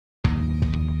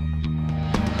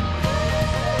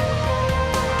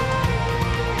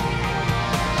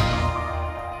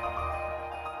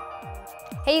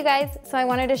Hey you guys, so I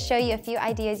wanted to show you a few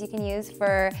ideas you can use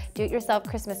for do-it-yourself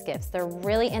Christmas gifts. They're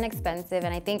really inexpensive,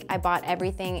 and I think I bought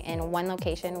everything in one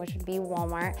location, which would be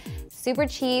Walmart. Super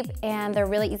cheap, and they're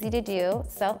really easy to do,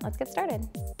 so let's get started.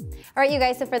 All right, you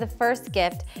guys, so for the first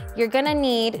gift, you're gonna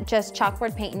need just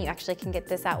chalkboard paint, and you actually can get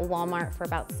this at Walmart for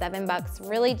about $7,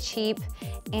 really cheap,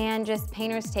 and just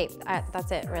painter's tape.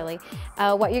 That's it, really.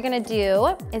 What you're gonna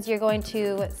do is you're going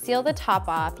to seal the top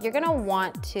off. You're gonna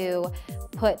want to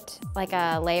put like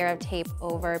a layer of tape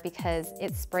over because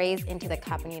it sprays into the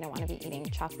cup and you don't want to be eating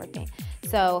chalkboard paint.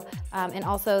 So, and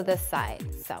also this side.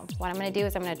 So what I'm going to do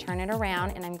is I'm going to turn it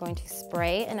around and I'm going to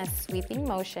spray in a sweeping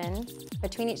motion.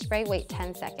 Between each spray, wait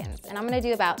 10 seconds. And I'm going to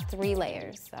do about 3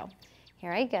 layers. So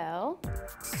here I go.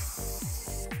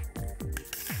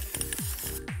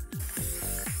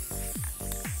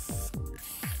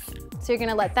 So you're going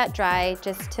to let that dry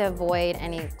just to avoid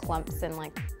any clumps and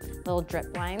like little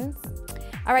drip lines.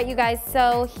 All right, you guys,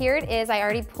 so here it is. I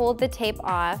already pulled the tape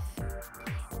off,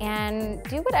 and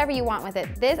do whatever you want with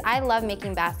it. I love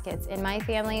making baskets. In my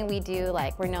family,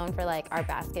 we're known for like our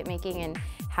basket making and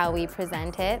how we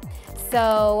present it.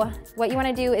 So what you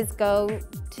wanna do is go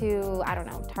to, I don't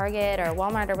know, Target or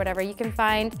Walmart or whatever. You can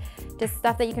find just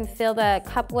stuff that you can fill the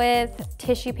cup with,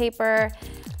 tissue paper,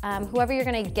 whoever you're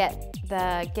gonna get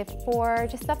the gift for,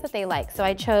 just stuff that they like. So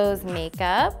I chose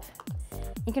makeup.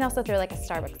 You can also throw like a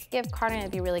Starbucks gift card in,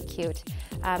 it'd be really cute.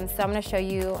 So I'm gonna show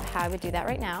you how I would do that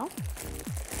right now.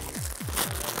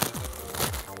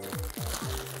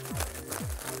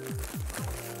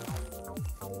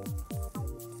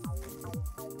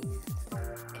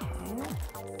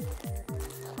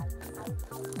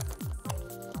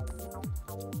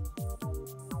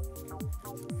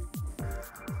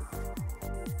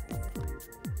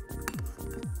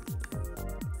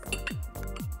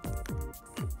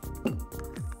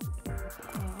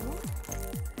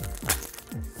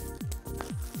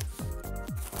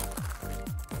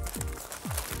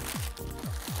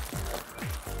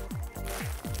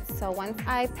 So once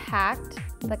I packed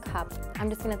the cup, I'm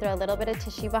just gonna throw a little bit of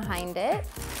tissue behind it.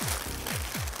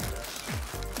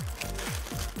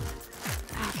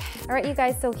 Okay. All right, you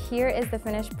guys, so here is the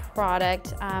finished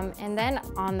product. And then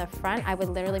on the front, I would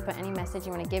literally put any message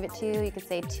you wanna give it to. You could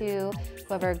say to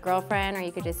whoever, girlfriend, or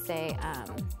you could just say,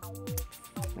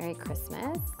 Merry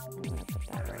Christmas. I'm gonna put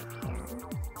that right here.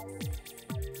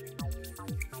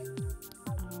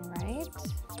 All right,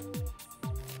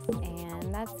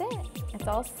 and that's it. It's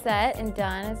all set and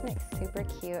done. Isn't it super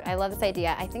cute? I love this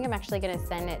idea. I think I'm actually gonna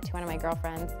send it to one of my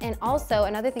girlfriends. And also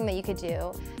another thing that you could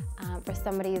do for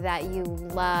somebody that you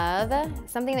love,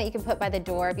 something that you can put by the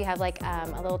door. If you have like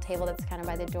a little table that's kind of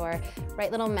by the door,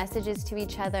 write little messages to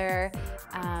each other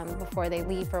before they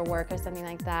leave for work or something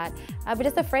like that. But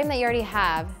just a frame that you already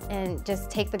have, and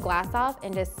just take the glass off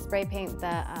and just spray paint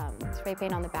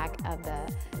on the back of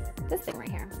this thing right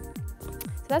here.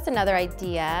 So that's another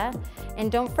idea. And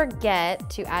don't forget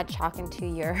to add chalk into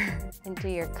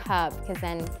your cup, because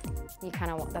then that's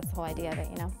the whole idea of it,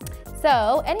 you know?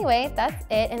 So anyway, that's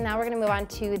it. And now we're gonna move on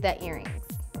to the earrings.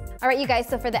 All right, you guys,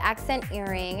 so for the accent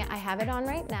earring, I have it on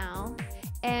right now.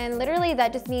 And literally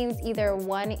that just means either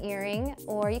one earring,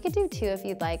 or you could do 2 if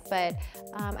you'd like, but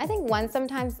I think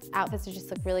sometimes outfits just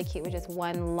look really cute with just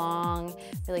one long,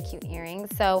 really cute earring.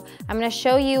 So I'm gonna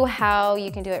show you how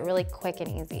you can do it really quick and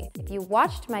easy. If you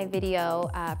watched my video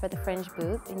for the Fringe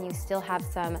booth and you still have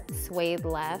some suede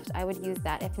left, I would use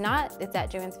that. If not, it's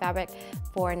at Joann's Fabric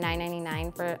for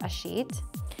 $9.99 for a sheet.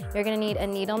 You're gonna need a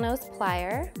needle nose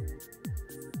plier.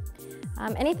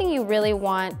 Anything you really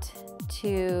want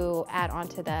to add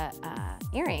onto the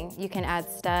earring. You can add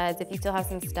studs if you still have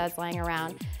some studs lying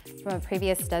around from a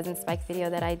previous studs and spike video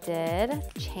that I did.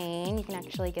 Chain, you can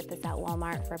actually get this at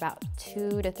Walmart for about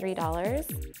 $2 to $3.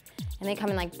 And they come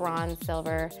in like bronze,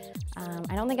 silver.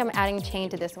 I don't think I'm adding chain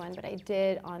to this one, but I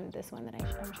did on this one that I'm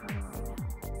showing you right now.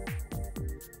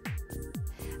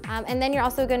 And then you're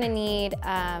also gonna need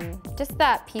just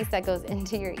that piece that goes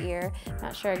into your ear.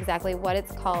 Not sure exactly what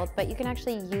it's called, but you can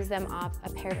actually use them off a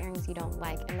pair of earrings you don't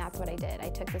like, and that's what I did. I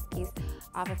took this piece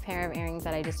off a pair of earrings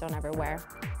that I just don't ever wear.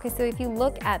 Okay, so if you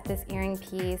look at this earring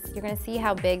piece, you're gonna see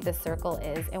how big the circle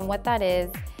is, and what that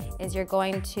is you're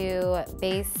going to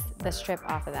base the strip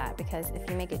off of that, because if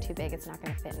you make it too big, it's not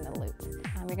gonna fit in the loop.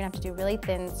 You're gonna have to do really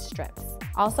thin strips.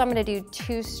 Also, I'm gonna do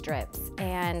 2 strips,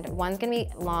 and one's gonna be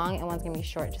long and one's gonna be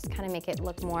short, just kind of make it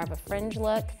look more of a fringe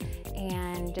look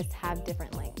and just have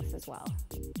different lengths as well.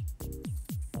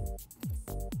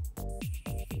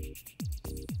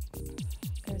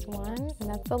 There's one, and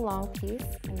that's the long piece,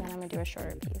 and then I'm gonna do a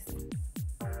shorter piece.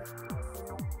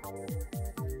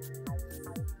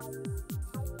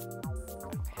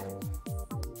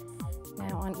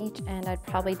 each end I'd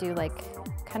probably do like,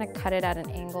 kind of cut it at an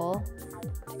angle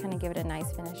to kind of give it a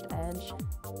nice finished edge.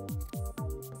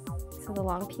 So the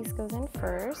long piece goes in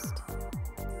first,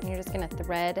 and you're just gonna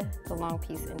thread the long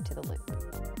piece into the loop.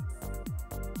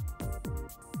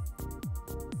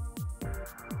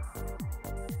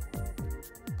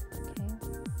 Okay,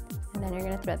 and then you're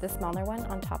gonna thread the smaller one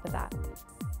on top of that.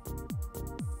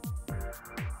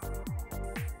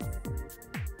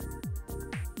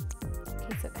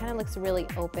 Okay, so it kind of looks really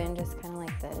open, just kind of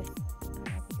like this.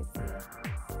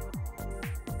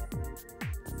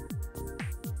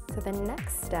 So the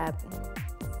next step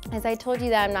is, I told you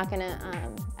that I'm not gonna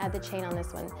add the chain on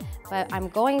this one, but I'm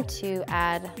going to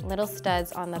add little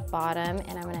studs on the bottom,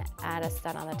 and I'm gonna add a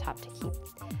stud on the top to keep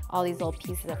all these little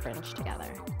pieces of fringe together.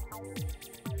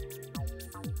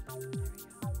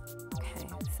 Okay,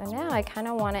 so now I kind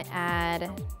of want to add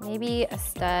maybe a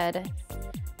stud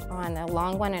on the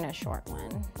long one and a short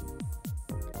one.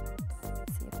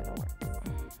 Let's see if it'll work.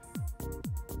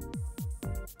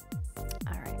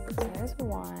 All right, so there's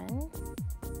one.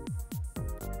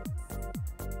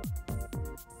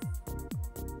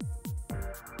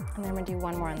 And then I'm gonna do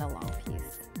one more on the long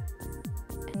piece.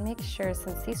 And make sure,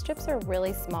 since these strips are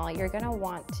really small, you're gonna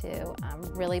want to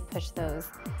really push those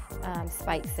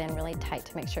spikes in really tight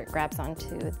to make sure it grabs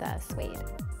onto the suede.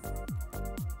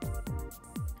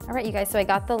 All right, you guys, so I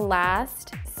got the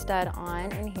last stud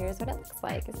on, and here's what it looks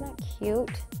like. Isn't that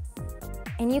cute?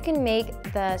 And you can make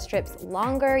the strips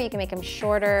longer, you can make them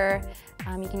shorter,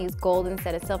 you can use gold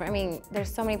instead of silver. I mean,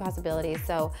 there's so many possibilities.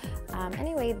 So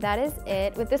anyway, that is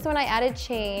it. With this one, I added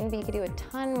chain, but you could do a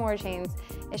ton more chains.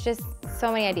 It's just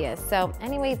so many ideas. So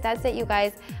anyways, that's it, you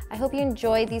guys. I hope you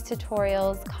enjoyed these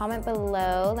tutorials. Comment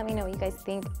below, let me know what you guys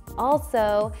think.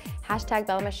 Also, hashtag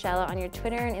BellaMishella on your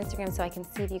Twitter and Instagram so I can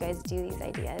see if you guys do these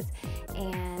ideas.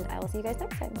 And I will see you guys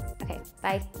next time. Okay,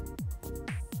 bye.